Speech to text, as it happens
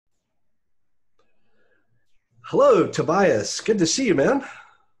Hello, Tobias. Good to see you, man. How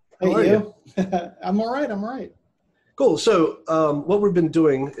Hey, are you? you. I'm all right. I'm all right. Cool. So, what we've been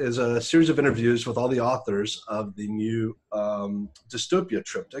doing is a series of interviews with all the authors of the new Dystopia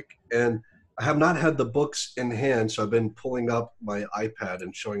Triptych. And I have not had the books in hand, so I've been pulling up my iPad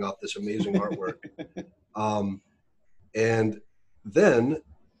and showing off this amazing artwork. Um, and then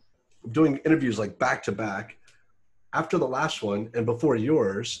doing interviews like back to back. After the last one and before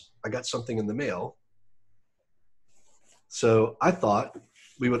yours, I got something in the mail. So I thought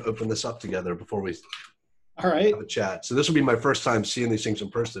we would open this up together before we All right. have a chat. So this will be my first time seeing these things in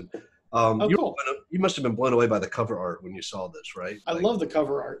person. Oh, You cool. you must have been blown away by the cover art when you saw this, right? I Like love the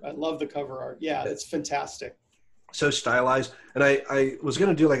cover art. I love the cover art. Yeah, yeah, it's fantastic. so stylized. And I was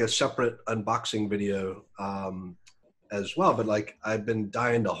gonna do like a separate unboxing video as well, but like I've been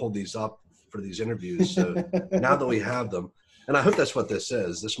dying to hold these up for these interviews. So now that we have them, and I hope that's what this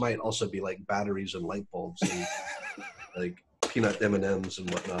is. This might also be like batteries and light bulbs and like peanut M&Ms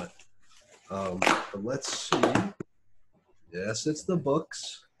and whatnot. But let's see. Yes, it's the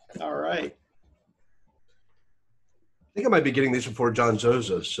books. All right. I think I might be getting these before John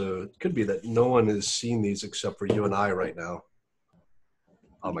Zoza, so it could be that no one has seen these except for you and I right now.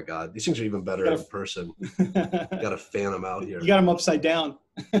 Oh my God, these things are even better in person. Got to fan them out here. You got them upside down.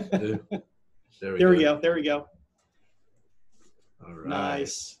 There we There we go. go. There we go. All right.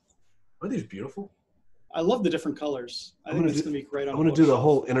 Nice. Are these beautiful? I love the different colors. I think it's going to be great on I'm going to do the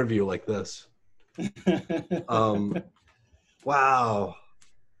whole interview like this. Wow.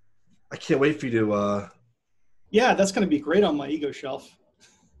 I can't wait for you to, Yeah, that's going to be great on my ego shelf.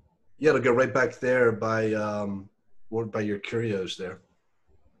 yeah, it'll go right back there by your curios there.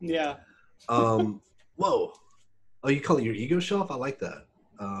 Yeah. Whoa. Oh, you call it your ego shelf? I like that.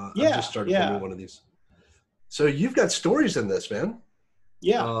 Yeah. I've just started filming one of these. So you've got stories in this, man.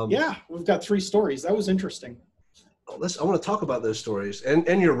 Yeah. Yeah. We've got 3 stories. That was interesting. I want to talk about those stories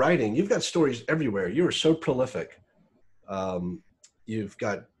and your writing. You've got stories everywhere. You are so prolific. You've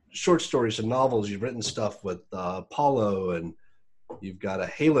got short stories and novels. You've written stuff with Paulo, and you've got a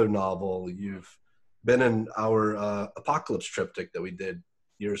Halo novel. You've been in our Apocalypse triptych that we did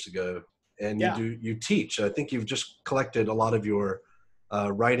years ago, and you teach. I think you've just collected a lot of your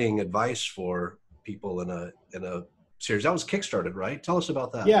writing advice for people in a series that was kickstarted, right? Tell us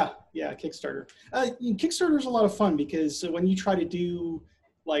about that. Yeah, Kickstarter. Kickstarter is a lot of fun because when you try to do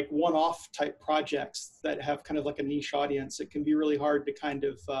like one-off type projects that have kind of like a niche audience, it can be really hard to kind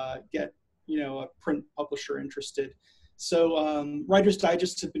of get, a print publisher interested. So Writer's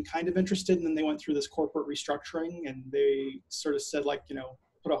Digest had been kind of interested, and then they went through this corporate restructuring, and they sort of said like,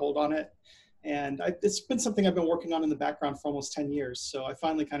 put a hold on it. And it's been something I've been working on in the background for almost 10 years. So I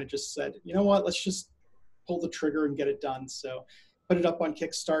finally kind of just said, you know what, let's just pull the trigger and get it done. So put it up on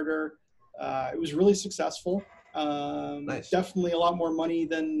Kickstarter. It was really successful. Nice. Definitely a lot more money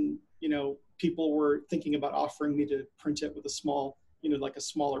than, people were thinking about offering me to print it with a small, like a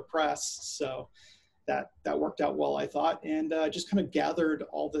smaller press. So that worked out well, I thought. And just kind of gathered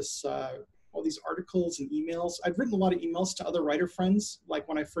all these articles and emails. I'd written a lot of emails to other writer friends. Like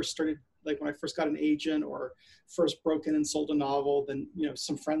when I first started, like when I first got an agent or first broke in and sold a novel, then,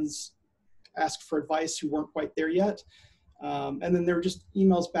 some friends asked for advice who weren't quite there yet. And then there were just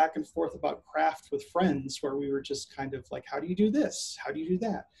emails back and forth about craft with friends where we were just kind of like, how do you do this? How do you do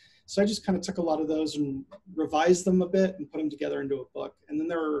that? So I just kind of took a lot of those and revised them a bit and put them together into a book. And then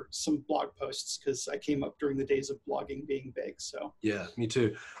there were some blog posts because I came up during the days of blogging being big. So yeah, me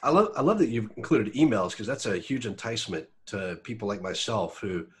too. I love that you've included emails because that's a huge enticement to people like myself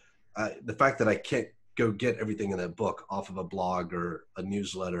who, the fact that I can't go get everything in that book off of a blog or a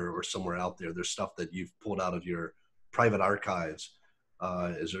newsletter or somewhere out there. There's stuff that you've pulled out of your private archives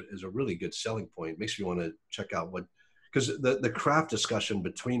is a really good selling point. Makes me want to check out because the craft discussion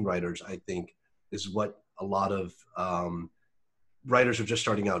between writers, I think, is what a lot of writers who are just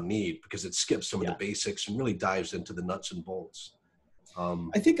starting out need, because it skips some of the basics and really dives into the nuts and bolts.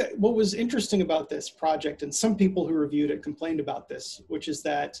 I think what was interesting about this project, and some people who reviewed it complained about this, which is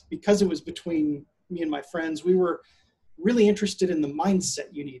that because it was between me and my friends, we were really interested in the mindset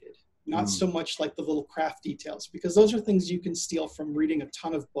you needed, not so much like the little craft details, because those are things you can steal from reading a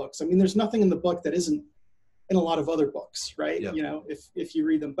ton of books. I mean, there's nothing in the book that isn't in a lot of other books, right? Yeah. If you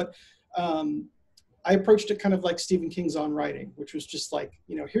read them. But I approached it kind of like Stephen King's On Writing, which was just like,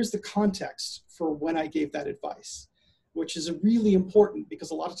 here's the context for when I gave that advice, which is really important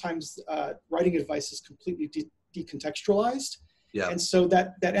because a lot of times writing advice is completely decontextualized. Yeah. And so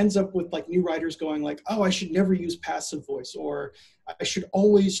that ends up with like new writers going like, oh, I should never use passive voice, or I should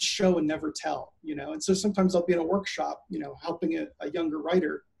always show and never tell, And so sometimes I'll be in a workshop, helping a younger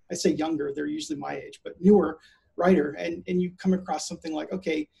writer. I say younger, they're usually my age, but newer writer, and you come across something like,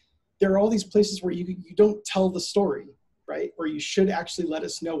 okay, there are all these places where you don't tell the story, right? Where you should actually let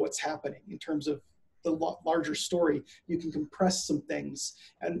us know what's happening in terms of the larger story. You can compress some things,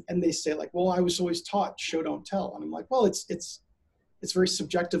 and they say like, well, I was always taught show don't tell, and I'm like, well, it's very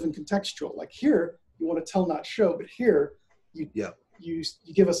subjective and contextual. Like here, you want to tell not show, but here you you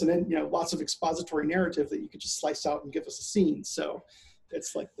give us lots of expository narrative that you could just slice out and give us a scene. So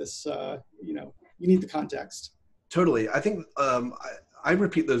it's like this, you need the context. Totally. I think I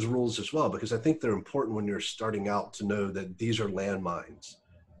repeat those rules as well, because I think they're important when you're starting out to know that these are landmines,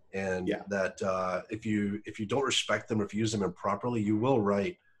 and that if you don't respect them, or if you use them improperly, you will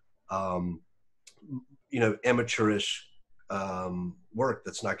write, amateurish work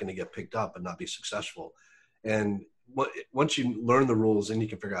that's not going to get picked up and not be successful. And once you learn the rules, then you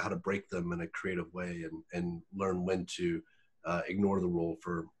can figure out how to break them in a creative way, and learn when to ignore the rule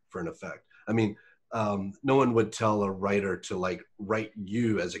for an effect. I mean, no one would tell a writer to like write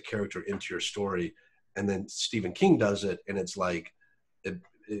you as a character into your story, and then Stephen King does it, and it's like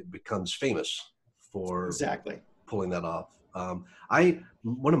it becomes famous for exactly pulling that off.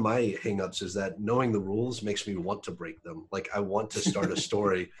 One of my hangups is that knowing the rules makes me want to break them. Like I want to start a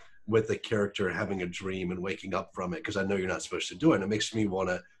story with a character having a dream and waking up from it, because I know you're not supposed to do it. And it makes me want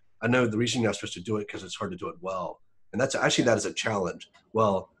to. I know the reason you're not supposed to do it because it's hard to do it well, and that's actually that is a challenge.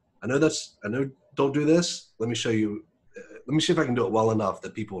 Well, I know don't do this. Let me show you. Let me see if I can do it well enough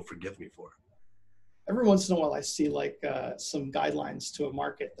that people will forgive me for it. Every once in a while I see like some guidelines to a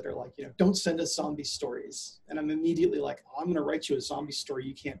market that are like, don't send us zombie stories. And I'm immediately like, oh, I'm going to write you a zombie story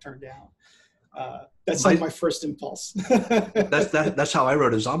you can't turn down. That's like my first impulse. That's how I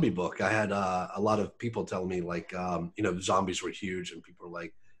wrote a zombie book. I had a lot of people telling me like, zombies were huge, and people were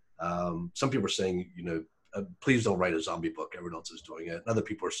like, some people were saying, please don't write a zombie book. Everyone else is doing it. And other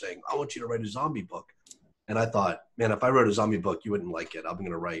people are saying, I want you to write a zombie book. And I thought, man, if I wrote a zombie book, you wouldn't like it. I'm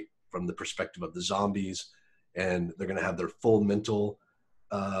going to write from the perspective of the zombies, and they're going to have their full mental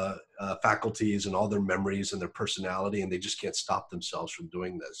faculties and all their memories and their personality, and they just can't stop themselves from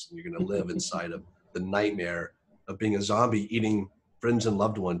doing this. And you're going to live inside of the nightmare of being a zombie, eating friends and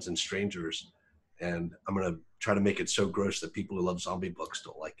loved ones and strangers. And I'm going to try to make it so gross that people who love zombie books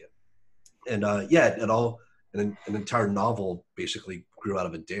don't like it. And an entire novel basically grew out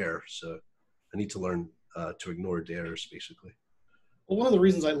of a dare. So I need to learn to ignore dares, basically. Well, one of the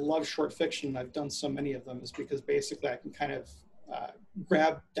reasons I love short fiction, and I've done so many of them, is because basically I can kind of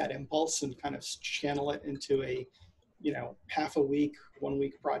grab that impulse and kind of channel it into a, half a week, 1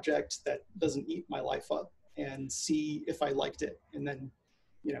 week project that doesn't eat my life up, and see if I liked it, and then,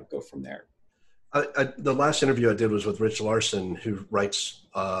 go from there. The last interview I did was with Rich Larson, who writes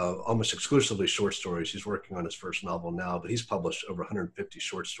almost exclusively short stories. He's working on his first novel now, but he's published over 150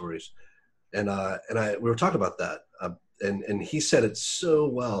 short stories. And we were talking about that. And he said it so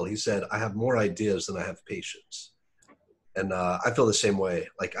well. He said, I have more ideas than I have patience. And I feel the same way.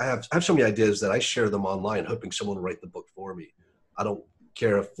 Like I have so many ideas that I share them online, hoping someone will write the book for me. I don't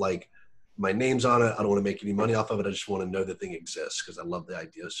care if like my name's on it. I don't want to make any money off of it. I just want to know the thing exists because I love the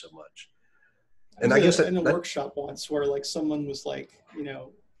idea so much. And I guess in a workshop once where like someone was like,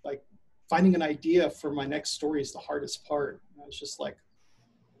 like finding an idea for my next story is the hardest part. And I was just like,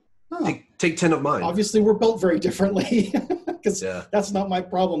 take 10 of mine. Obviously we're built very differently, because that's not my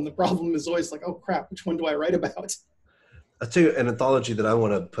problem. The problem is always like, oh crap, which one do I write about? I'll tell you, an anthology that I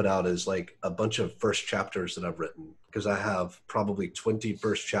want to put out is like a bunch of first chapters that I've written, because I have probably 20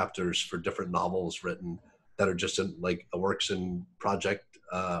 first chapters for different novels written that are just in like a works in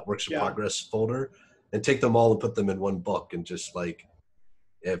progress folder, and take them all and put them in one book, and just like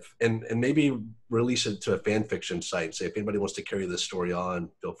and maybe release it to a fan fiction site. Say if anybody wants to carry this story on,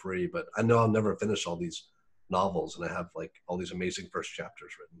 feel free. But I know I'll never finish all these novels, and I have like all these amazing first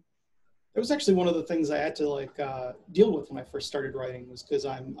chapters written. It was actually one of the things I had to like deal with when I first started writing, was because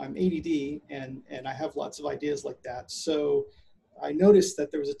I'm ADD and I have lots of ideas like that. So I noticed that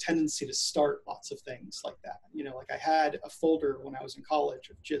there was a tendency to start lots of things like that. Like I had a folder when I was in college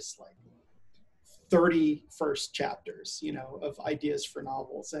of just like 30 first chapters, of ideas for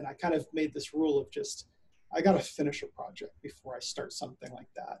novels. And I kind of made this rule of just, I got to finish a project before I start something like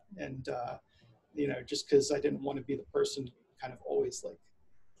that. And, just because I didn't want to be the person kind of always like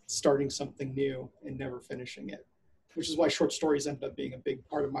starting something new and never finishing it, which is why short stories ended up being a big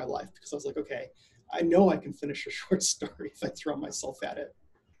part of my life, because I was like, okay, I know I can finish a short story if I throw myself at it.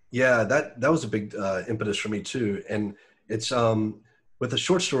 Yeah, that was a big impetus for me too. And it's with a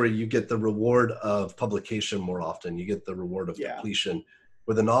short story, you get the reward of publication more often. You get the reward of completion.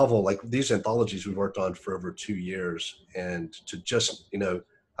 With a novel, like these anthologies we've worked on for over 2 years, and to just,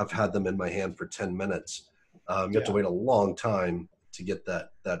 I've had them in my hand for 10 minutes. You have to wait a long time to get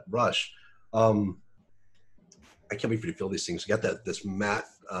that rush. I can't wait for you to feel these things. You got this matte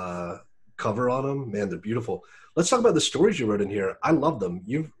cover on them, man. They're beautiful. Let's talk about the stories you wrote in here. I love them.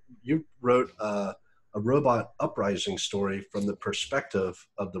 You wrote a robot uprising story from the perspective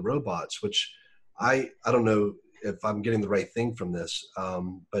of the robots, which I don't know if I'm getting the right thing from this,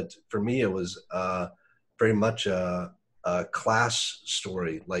 but for me it was very much a class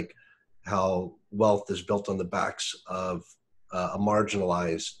story, like how wealth is built on the backs of a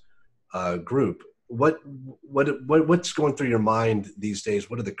marginalized group. What's going through your mind these days?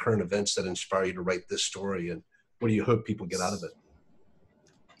 What are the current events that inspire you to write this story, and what do you hope people get out of it?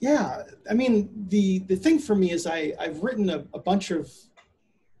 Yeah, I mean, the thing for me is I've written a bunch of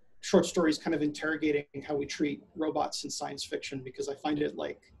short stories kind of interrogating how we treat robots in science fiction, because I find it,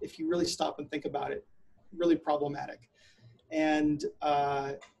 like, if you really stop and think about it, really problematic. And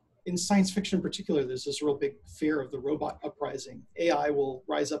in science fiction in particular, there's this real big fear of the robot uprising. AI will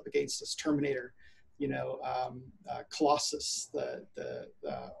rise up against us, Terminator, Colossus, the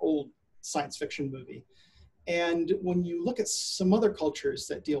old science fiction movie. And when you look at some other cultures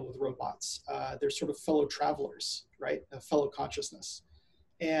that deal with robots, they're sort of fellow travelers, right? A fellow consciousness.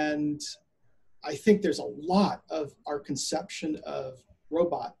 And I think there's a lot of our conception of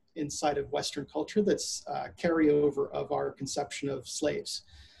robot inside of Western culture that's carryover of our conception of slaves.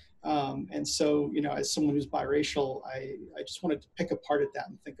 And so, as someone who's biracial, I just wanted to pick apart at that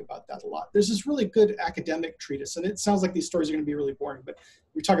and think about that a lot. There's this really good academic treatise, and it sounds like these stories are going to be really boring, but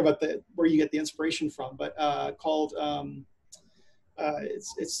we talk about where you get the inspiration from, but called,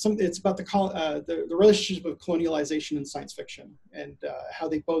 it's about the relationship of colonialization and science fiction, and how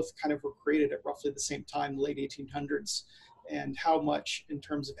they both kind of were created at roughly the same time, the late 1800s, and how much in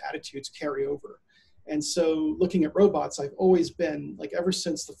terms of attitudes carry over. And so looking at robots, I've always been, like, ever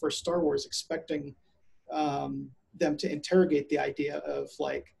since the first Star Wars, expecting them to interrogate the idea of,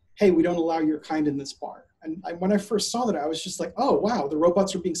 like, hey, we don't allow your kind in this bar. And when I first saw that, I was just like, oh, wow, the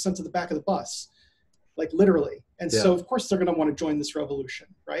robots are being sent to the back of the bus, like, literally. And so, of course, they're going to want to join this revolution,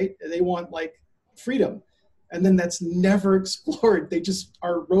 right? They want, like, freedom. And then that's never explored. They just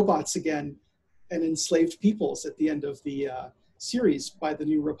are robots again and enslaved peoples at the end of the series by the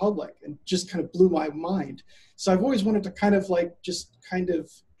New Republic, and just kind of blew my mind. So I've always wanted to kind of, like, just kind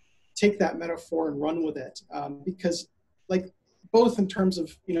of take that metaphor and run with it, because, like, both in terms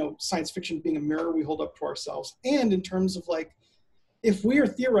of, science fiction being a mirror we hold up to ourselves, and in terms of, like, if we are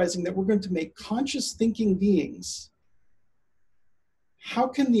theorizing that we're going to make conscious thinking beings, how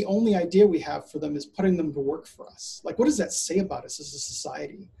can the only idea we have for them is putting them to work for us? Like, what does that say about us as a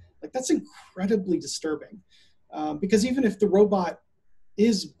society? Like, that's incredibly disturbing. Because even if the robot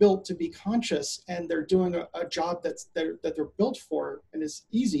is built to be conscious and they're doing a job that they're built for and is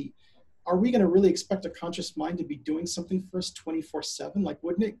easy, are we going to really expect a conscious mind to be doing something for us 24/7? Like,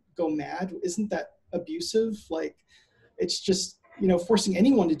 wouldn't it go mad? Isn't that abusive? Like, it's just, forcing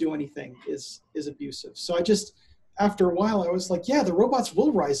anyone to do anything is abusive. So after a while, I was like, yeah, the robots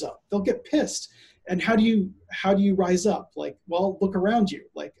will rise up. They'll get pissed. And how do you rise up? Like, well, look around you.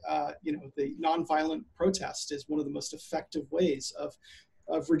 Like, the nonviolent protest is one of the most effective ways of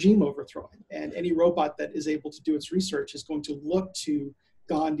regime overthrowing. And any robot that is able to do its research is going to look to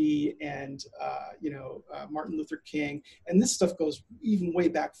Gandhi and Martin Luther King. And this stuff goes even way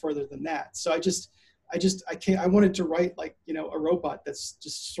back further than that. So I wanted to write, like, a robot that's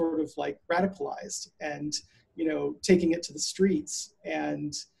just sort of, like, radicalized and, taking it to the streets.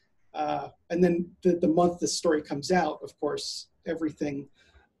 And then the month this story comes out, of course, everything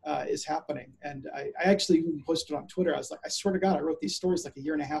is happening. And I actually even posted on Twitter. I was like, I swear to God, I wrote these stories like a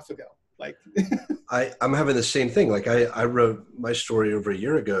year and a half ago. Like, I'm having the same thing. Like, I wrote my story over a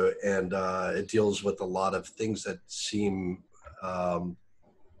year ago, and it deals with a lot of things that seem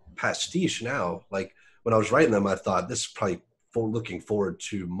pastiche now. Like, when I was writing them, I thought this is probably looking forward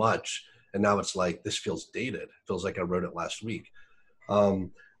too much. And now it's like, this feels dated. It feels like I wrote it last week.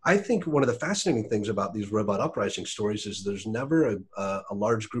 I think one of the fascinating things about these robot uprising stories is there's never a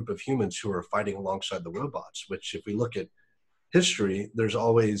large group of humans who are fighting alongside the robots, which, if we look at history, there's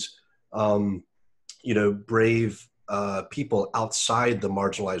always, brave people outside the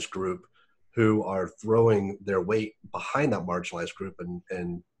marginalized group who are throwing their weight behind that marginalized group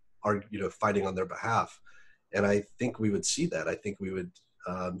and are, fighting on their behalf. And I think we would see that. I think we would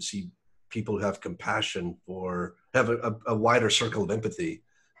see people who have compassion have a wider circle of empathy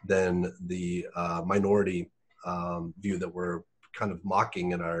than the minority view that we're kind of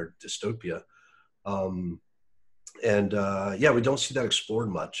mocking in our dystopia. We don't see that explored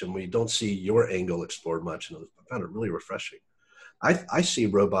much, and we don't see your angle explored much, and I found it really refreshing. I see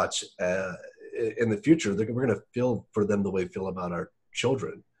robots in the future, we're going to feel for them the way we feel about our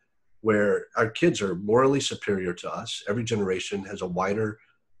children, where our kids are morally superior to us. Every generation has a wider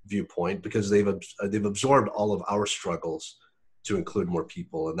viewpoint because they've absorbed all of our struggles to include more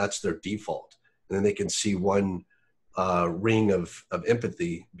people, and that's their default. And then they can see one ring of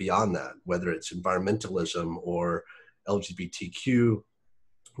empathy beyond that, whether it's environmentalism or LGBTQ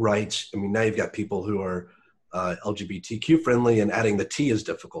rights. I mean, now you've got people who are LGBTQ friendly, and adding the T is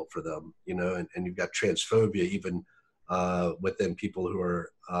difficult for them, you know, and you've got transphobia even within people who are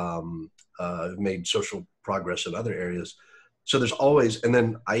made social progress in other areas. So there's always, and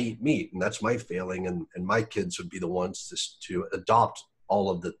then I eat meat, and that's my failing, and my kids would be the ones to adopt all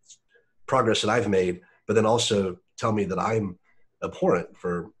of the progress that I've made, but then also tell me that I'm abhorrent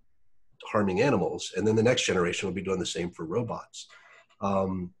for harming animals. And then the next generation will be doing the same for robots.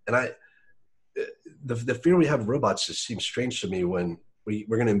 The fear we have of robots just seems strange to me when we're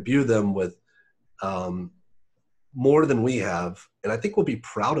going to imbue them with more than we have. And I think we'll be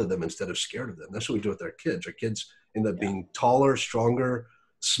proud of them instead of scared of them. That's what we do with our kids. Our kids end up being taller, stronger,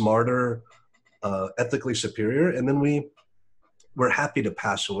 smarter, ethically superior. And then we're happy to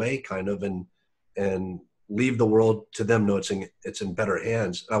pass away kind of and leave the world to them. No, it's in better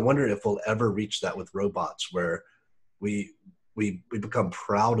hands. And I wonder if we'll ever reach that with robots, where we become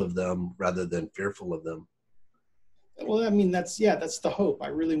proud of them rather than fearful of them. Well, I mean, that's the hope. I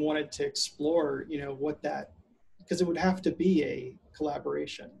really wanted to explore, you know, what that, because it would have to be a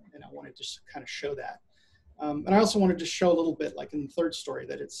collaboration, and I wanted to kind of show that. And I also wanted to show a little bit, like in the third story,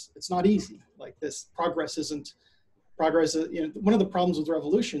 that it's not easy. Like this progress isn't progress. You know, one of the problems with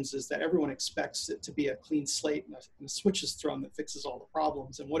revolutions is that everyone expects it to be a clean slate and a switch is thrown that fixes all the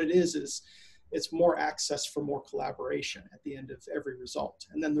problems. And what it is it's more access for more collaboration at the end of every result,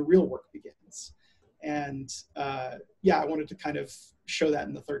 and then the real work begins. And I wanted to kind of show that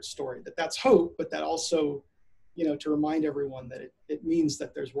in the third story, that's hope, but that also, you know, to remind everyone that it means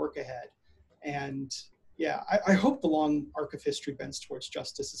that there's work ahead. And I hope the long arc of history bends towards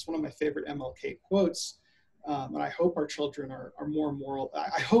justice. It's one of my favorite MLK quotes. And I hope our children are more moral.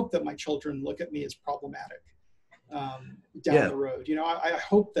 I hope that my children look at me as problematic down the road. You know, I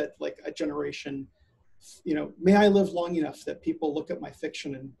hope that like a generation, you know, may I live long enough that people look at my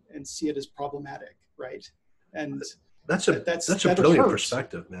fiction and see it as problematic, right? And that's a brilliant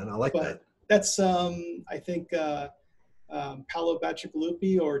perspective, man. I like that. That's I think Paolo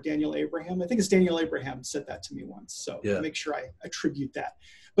Bacigalupi or Daniel Abraham. I think it's Daniel Abraham said that to me once. So I'll make sure I attribute that.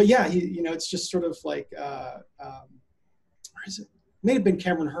 But you know, it's just sort of like, where is it? May have been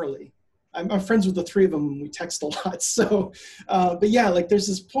Cameron Hurley. I'm friends with the three of them. We text a lot. So, but like there's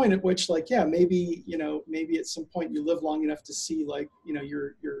this point at which like, maybe, you know, maybe at some point you live long enough to see like, you know,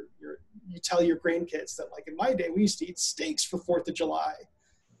 you tell your grandkids that like in my day, we used to eat steaks for 4th of July,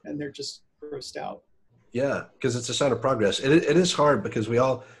 and they're just grossed out. Yeah. Because it's a sign of progress. It is hard because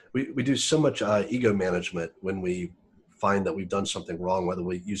we do so much ego management when we find that we've done something wrong, whether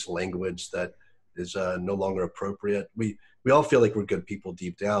we use language that is no longer appropriate. We all feel like we're good people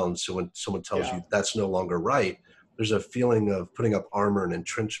deep down. So when someone tells you that's no longer right, there's a feeling of putting up armor and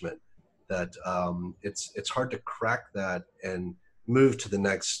entrenchment that it's hard to crack that and move to the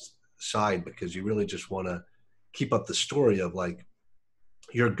next side, because you really just want to keep up the story of like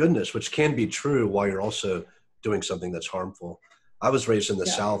your goodness, which can be true while you're also doing something that's harmful. I was raised in the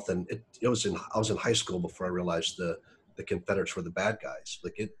South, and I was in high school before I realized the Confederates were the bad guys.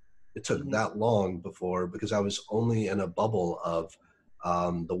 Like it took that long before, because I was only in a bubble of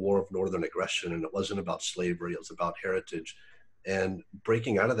the War of Northern Aggression, and it wasn't about slavery, it was about heritage. And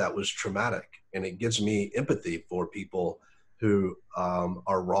breaking out of that was traumatic, and it gives me empathy for people who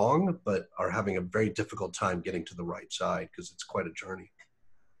are wrong, but are having a very difficult time getting to the right side, because it's quite a journey.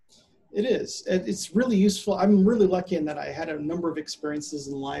 It is. It's really useful. I'm really lucky in that I had a number of experiences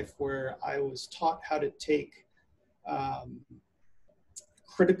in life where I was taught how to take a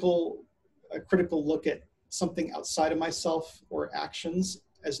critical look at something outside of myself or actions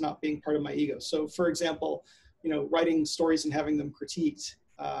as not being part of my ego. So for example, you know, writing stories and having them critiqued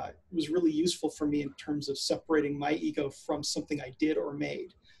was really useful for me in terms of separating my ego from something I did or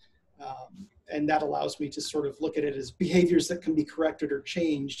made. And that allows me to sort of look at it as behaviors that can be corrected or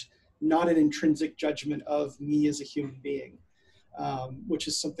changed, not an intrinsic judgment of me as a human being, which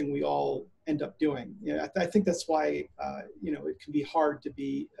is something we all end up doing. You know, I think that's why, you know, it can be hard to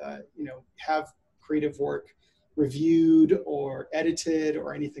be, you know, have creative work reviewed or edited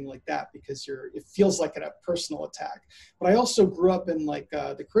or anything like that, because it feels like a personal attack. But I also grew up in like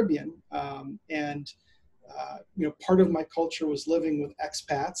the Caribbean, and you know, part of my culture was living with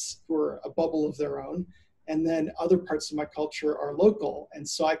expats who were a bubble of their own. and then other parts of my culture are local. And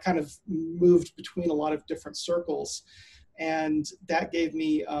so I kind of moved between a lot of different circles, and that gave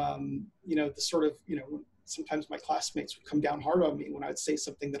me, the sort of, sometimes my classmates would come down hard on me when I would say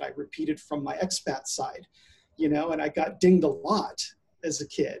something that I repeated from my expat side, and I got dinged a lot as a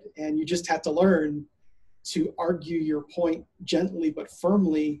kid. And you just had to learn to argue your point gently but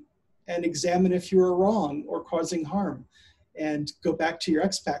firmly, and examine if you were wrong or causing harm, and go back to your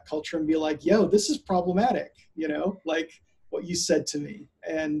expat culture and be like, yo, this is problematic, like what you said to me.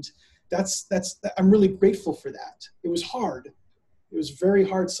 And I'm really grateful for that. It was hard. It was very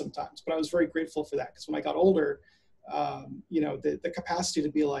hard sometimes, but I was very grateful for that, because when I got older, the capacity to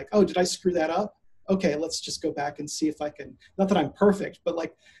be like, oh, did I screw that up? Okay, let's just go back and see if I can, not that I'm perfect, but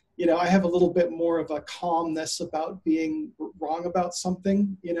like, I have a little bit more of a calmness about being wrong about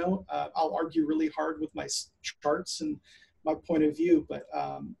something. I'll argue really hard with my charts and my point of view, but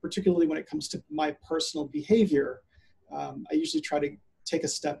particularly when it comes to my personal behavior, I usually try to take a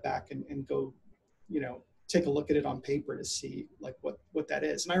step back and go, take a look at it on paper to see like what that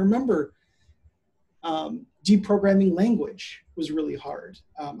is. And I remember deprogramming language was really hard.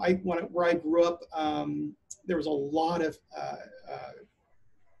 Where I grew up, there was a lot of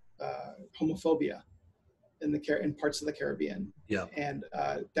homophobia in parts of the Caribbean. Yeah. And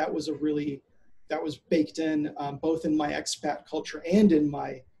that was baked in both in my expat culture and in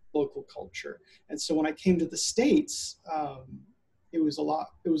my local culture. And so when I came to the States, it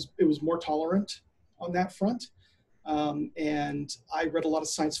was more tolerant on that front. And I read a lot of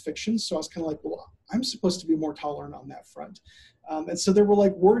science fiction. So I was kind of like, well, I'm supposed to be more tolerant on that front. And so there were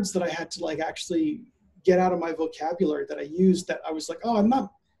like words that I had to like actually get out of my vocabulary that I used, that I was like, oh, I'm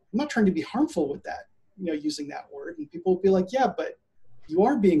not trying to be harmful with that, using that word. And people would be like, yeah, but you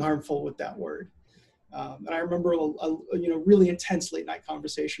are being harmful with that word. And I remember a really intense late night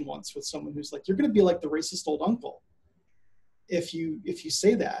conversation once with someone who's like, you're going to be like the racist old uncle if you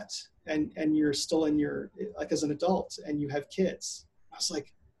say that, and you're still in your, like as an adult and you have kids. I was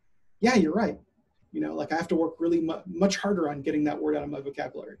like, yeah, you're right. Like I have to work really much harder on getting that word out of my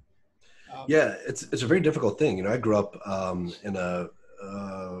vocabulary. Yeah, it's a very difficult thing. I grew up in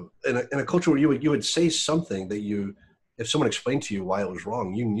a culture where you would say something that if someone explained to you why it was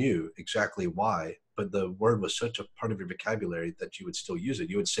wrong, you knew exactly why, but the word was such a part of your vocabulary that you would still use it.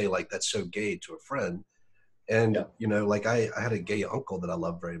 You would say like, that's so gay to a friend. And, like I had a gay uncle that I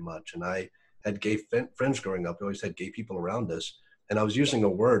loved very much. And I had gay friends growing up. We always had gay people around us. And I was using a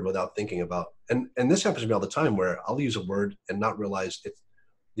word without thinking about, and this happens to me all the time, where I'll use a word and not realize it's,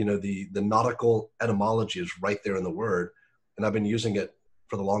 the nautical etymology is right there in the word. And I've been using it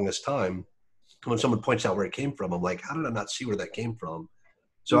for the longest time. When someone points out where it came from, I'm like, how did I not see where that came from?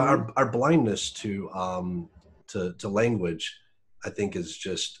 So our blindness to language, I think, is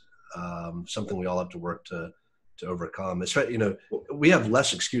just something we all have to work to overcome. Especially, we have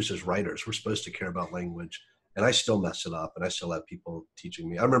less excuse as writers. We're supposed to care about language, and I still mess it up, and I still have people teaching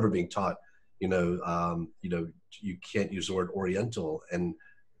me. I remember being taught, you can't use the word Oriental, and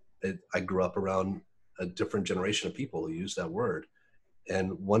I grew up around a different generation of people who use that word.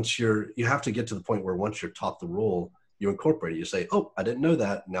 And once you have to get to the point where once you're taught the rule, you incorporate it. You say, oh, I didn't know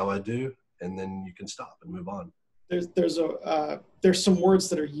that. Now I do. And then you can stop and move on. There's some words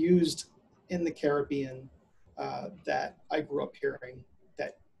that are used in the Caribbean that I grew up hearing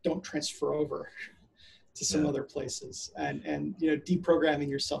that don't transfer over to some other places. And deprogramming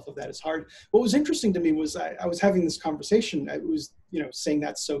yourself of that is hard. What was interesting to me was I was having this conversation. I was, saying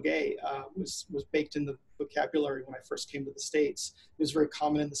that's so gay was baked in the vocabulary when I first came to the States. It was very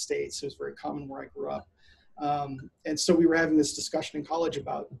common in the States. It was very common where I grew up. And so we were having this discussion in college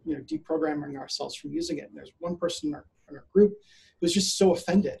about, deprogramming ourselves from using it. And there's one person in our group who was just so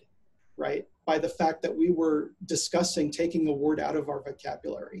offended, right, by the fact that we were discussing taking a word out of our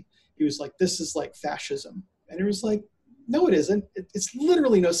vocabulary. He was like, this is like fascism. And it was like, no, it isn't. It's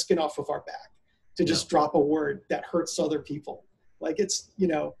literally no skin off of our back to just drop a word that hurts other people. Like it's,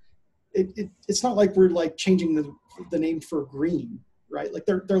 it's not like we're like changing the name for green, right? Like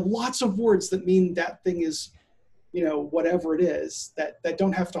there are lots of words that mean that thing is, whatever it is, that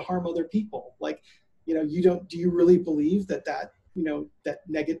don't have to harm other people. Like, do you really believe that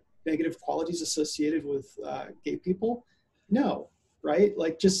negative qualities associated with gay people? No, right?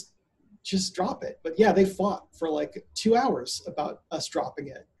 Like just drop it. But yeah, they fought for like 2 hours about us dropping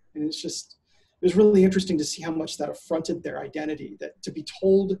it. And it was really interesting to see how much that affronted their identity, that to be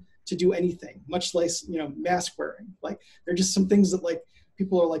told to do anything, much less, mask wearing. Like there are just some things that like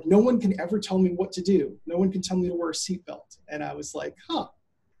people are like, no one can ever tell me what to do. No one can tell me to wear a seatbelt. And I was like,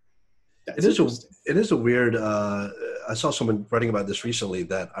 It that's is a interesting. it is a weird. I saw someone writing about this recently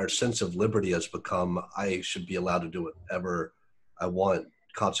that our sense of liberty has become I should be allowed to do whatever I want,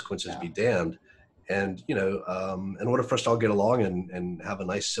 consequences Yeah. be damned. And in order for us to all get along and have a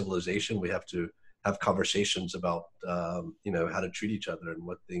nice civilization, we have to have conversations about how to treat each other and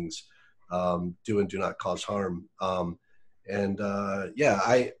what things do and do not cause harm. I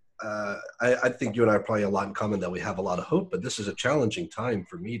think you and I are probably a lot in common that we have a lot of hope, but this is a challenging time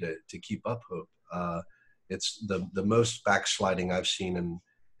for me to keep up hope. It's the most backsliding I've seen in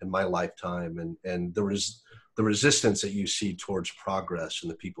my lifetime, and the resistance that you see towards progress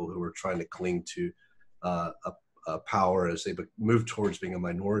and the people who are trying to cling to a power as they move towards being a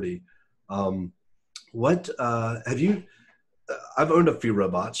minority. What have you? I've owned a few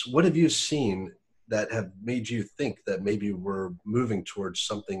robots. What have you seen that have made you think that maybe we're moving towards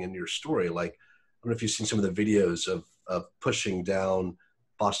something in your story? Like, I don't know if you've seen some of the videos of pushing down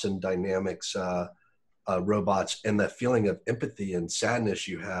Boston Dynamics robots and that feeling of empathy and sadness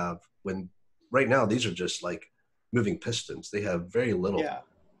you have when right now these are just like moving pistons. They have very little Yeah.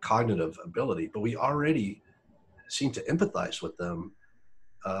 cognitive ability, but we already seem to empathize with them.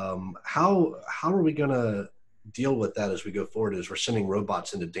 How are we going to deal with that as we go forward? As we're sending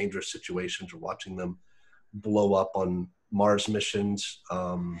robots into dangerous situations, we're watching them blow up on Mars missions.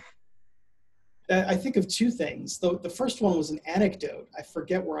 I think of two things. The first one was an anecdote. I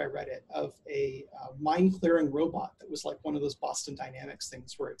forget where I read it, of a mine clearing robot that was like one of those Boston Dynamics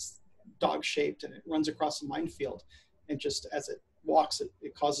things where it's dog shaped and it runs across a minefield, and just as it walks,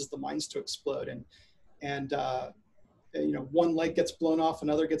 it causes the mines to explode. And one leg gets blown off,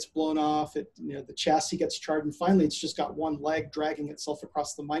 another gets blown off. The chassis gets charred, and finally it's just got one leg dragging itself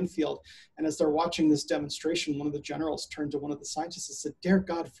across the minefield. And as they're watching this demonstration, one of the generals turned to one of the scientists and said, "Dear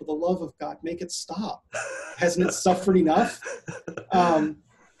God, for the love of God, make it stop. Hasn't it suffered enough?"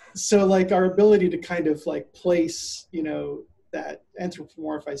 So like our ability to kind of like place, that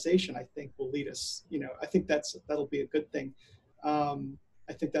anthropomorphization, I think will lead us, I think that'll be a good thing.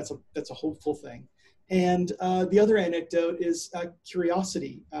 I think that's a hopeful thing. And the other anecdote is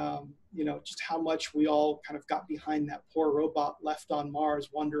curiosity. Just how much we all kind of got behind that poor robot left on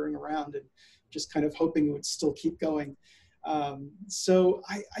Mars, wandering around and just kind of hoping it would still keep going. So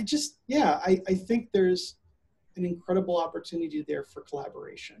I think there's an incredible opportunity there for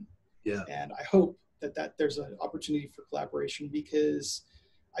collaboration. Yeah. And I hope that there's an opportunity for collaboration, because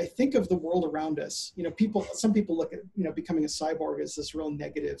I think of the world around us. Some people look at becoming a cyborg as this real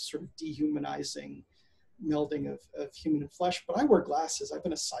negative, sort of dehumanizing melding of human and flesh. But I wear glasses. I've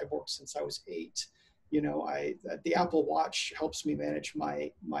been a cyborg since I was 8. The Apple Watch helps me manage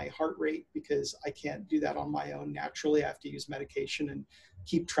my heart rate, because I can't do that on my own naturally. I have to use medication and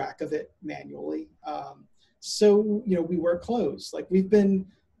keep track of it manually. So we wear clothes. Like we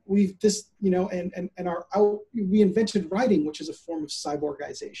invented writing, which is a form of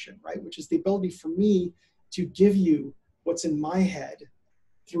cyborgization, right? Which is the ability for me to give you what's in my head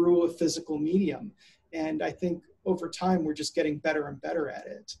through a physical medium. And I think over time, we're just getting better and better at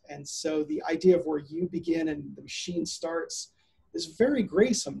it. And so the idea of where you begin and the machine starts is very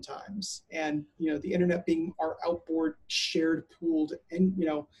gray sometimes. And, the internet being our outboard, shared, pooled, and,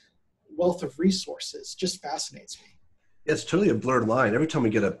 wealth of resources just fascinates me. It's totally a blurred line. Every time we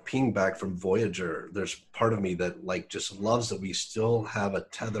get a ping back from Voyager, there's part of me that like just loves that we still have a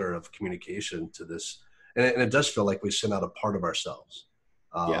tether of communication to this. And it does feel like we send out a part of ourselves.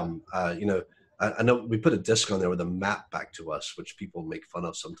 I know we put a disc on there with a map back to us, which people make fun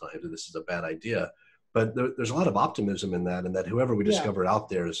of sometimes, and this is a bad idea. But there's a lot of optimism in that, and that whoever we discover out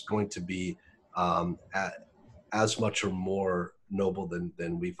there is going to be as much or more noble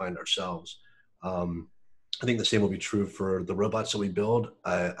than we find ourselves. I think the same will be true for the robots that we build.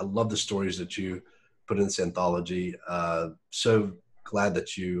 I love the stories that you put in this anthology. So glad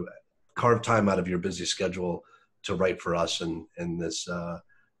that you carved time out of your busy schedule to write for us and this world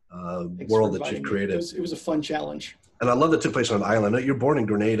that you've created. It was a fun challenge. And I love that it took place on an island. You're born in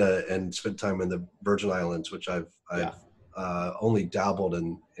Grenada and spent time in the Virgin Islands, which I've only dabbled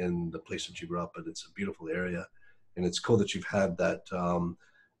in the place that you grew up, but it's a beautiful area. And it's cool that you've had that,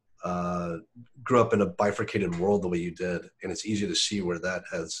 grew up in a bifurcated world the way you did. And it's easy to see where that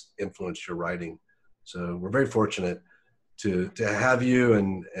has influenced your writing. So we're very fortunate to have you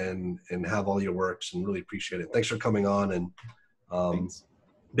and have all your works, and really appreciate it. Thanks for coming on and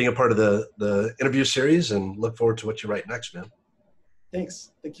being a part of the interview series, and look forward to what you write next, man.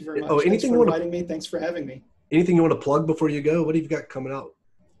 Thanks. Thank you very much. Thanks for inviting me. Thanks for having me. Anything you want to plug before you go? What have you got coming out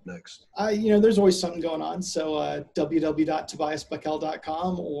next? There's always something going on. So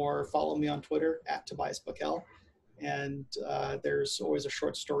www.tobiasbuckell.com, or follow me on Twitter @Tobias Buckell. and there's always a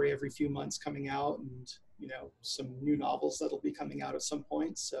short story every few months coming out, and some new novels that'll be coming out at some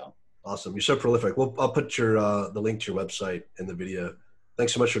point. So awesome. You're so prolific. Well, I'll put the link to your website in the video.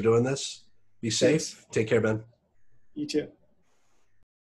 Thanks so much for doing this. Be thanks. safe. Take care, Ben. You too.